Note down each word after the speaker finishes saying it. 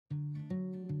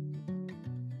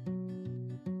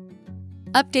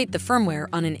Update the firmware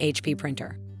on an HP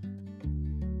printer.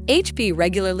 HP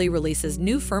regularly releases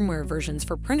new firmware versions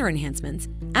for printer enhancements,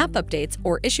 app updates,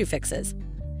 or issue fixes.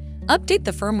 Update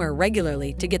the firmware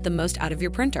regularly to get the most out of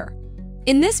your printer.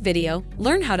 In this video,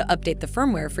 learn how to update the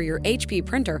firmware for your HP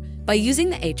printer by using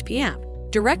the HP app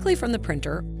directly from the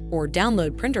printer or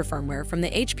download printer firmware from the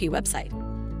HP website.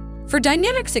 For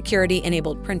dynamic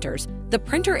security-enabled printers, the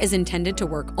printer is intended to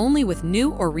work only with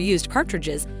new or reused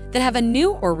cartridges that have a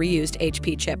new or reused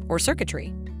HP chip or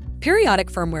circuitry. Periodic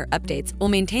firmware updates will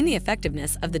maintain the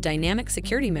effectiveness of the dynamic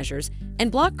security measures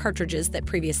and block cartridges that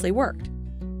previously worked.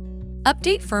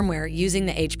 Update firmware using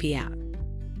the HP app.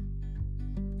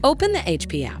 Open the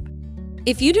HP app.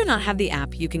 If you do not have the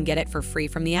app, you can get it for free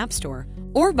from the App Store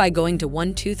or by going to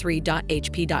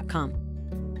 123.hp.com.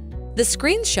 The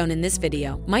screens shown in this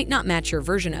video might not match your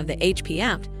version of the HP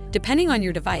app depending on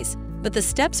your device, but the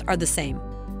steps are the same.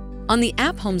 On the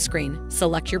app home screen,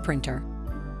 select your printer.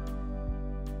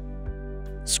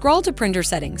 Scroll to Printer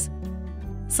Settings.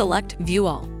 Select View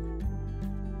All.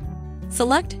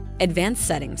 Select Advanced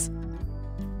Settings.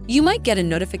 You might get a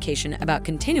notification about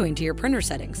continuing to your printer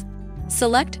settings.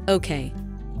 Select OK.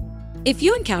 If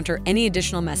you encounter any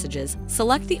additional messages,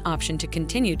 select the option to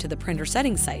continue to the printer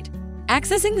settings site.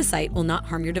 Accessing the site will not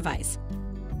harm your device.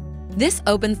 This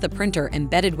opens the Printer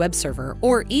Embedded Web Server,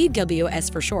 or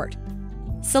EWS for short.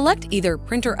 Select either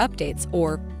Printer Updates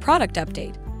or Product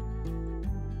Update.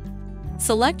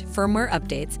 Select Firmware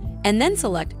Updates and then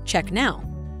select Check Now.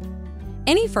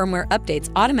 Any firmware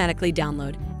updates automatically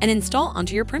download and install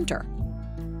onto your printer.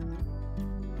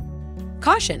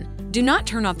 Caution: do not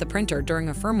turn off the printer during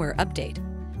a firmware update.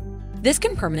 This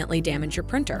can permanently damage your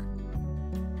printer.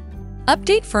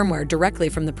 Update firmware directly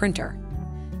from the printer.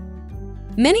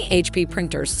 Many HP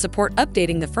printers support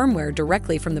updating the firmware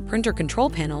directly from the printer control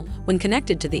panel when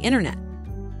connected to the internet.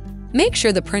 Make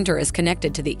sure the printer is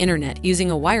connected to the internet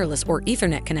using a wireless or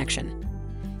Ethernet connection.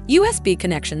 USB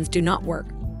connections do not work.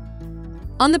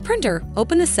 On the printer,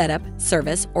 open the Setup,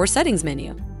 Service, or Settings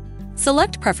menu.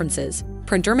 Select Preferences,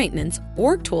 Printer Maintenance,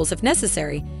 or Tools if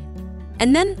necessary,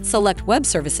 and then select Web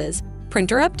Services,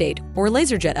 Printer Update, or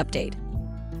LaserJet Update.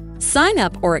 Sign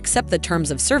up or accept the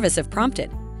terms of service if prompted.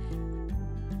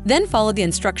 Then follow the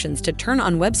instructions to turn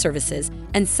on web services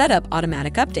and set up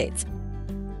automatic updates.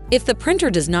 If the printer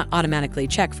does not automatically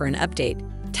check for an update,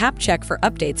 tap Check for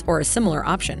Updates or a similar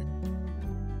option.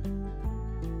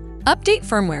 Update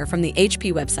firmware from the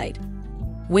HP website,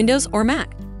 Windows or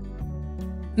Mac.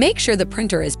 Make sure the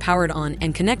printer is powered on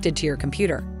and connected to your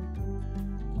computer.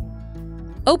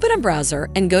 Open a browser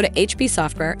and go to HP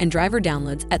Software and Driver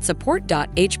Downloads at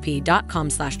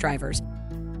support.hp.com/drivers.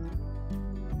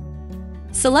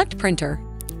 Select Printer,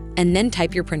 and then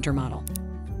type your printer model.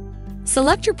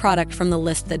 Select your product from the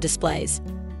list that displays.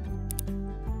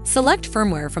 Select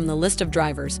Firmware from the list of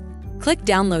drivers, click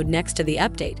Download next to the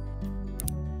update,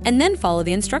 and then follow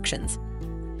the instructions.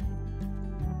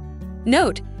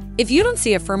 Note: if you don't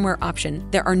see a firmware option,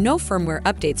 there are no firmware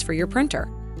updates for your printer.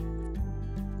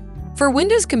 For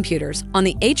Windows computers, on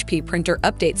the HP Printer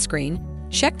Update screen,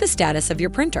 check the status of your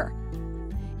printer.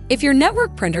 If your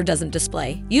network printer doesn't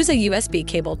display, use a USB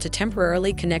cable to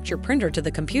temporarily connect your printer to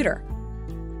the computer.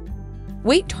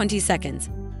 Wait 20 seconds,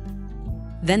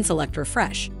 then select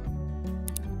Refresh.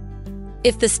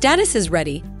 If the status is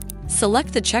ready,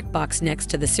 select the checkbox next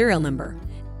to the serial number,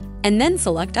 and then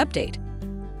select Update.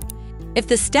 If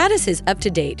the status is up to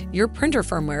date, your printer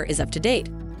firmware is up to date.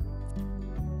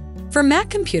 For Mac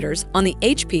computers, on the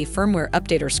HP Firmware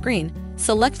Updater screen,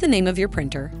 select the name of your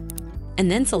printer, and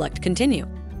then select Continue.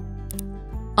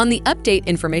 On the Update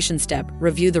Information step,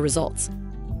 review the results.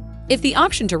 If the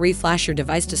option to reflash your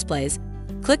device displays,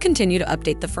 click Continue to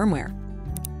update the firmware.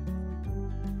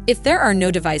 If there are no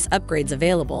device upgrades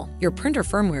available, your printer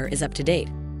firmware is up to date.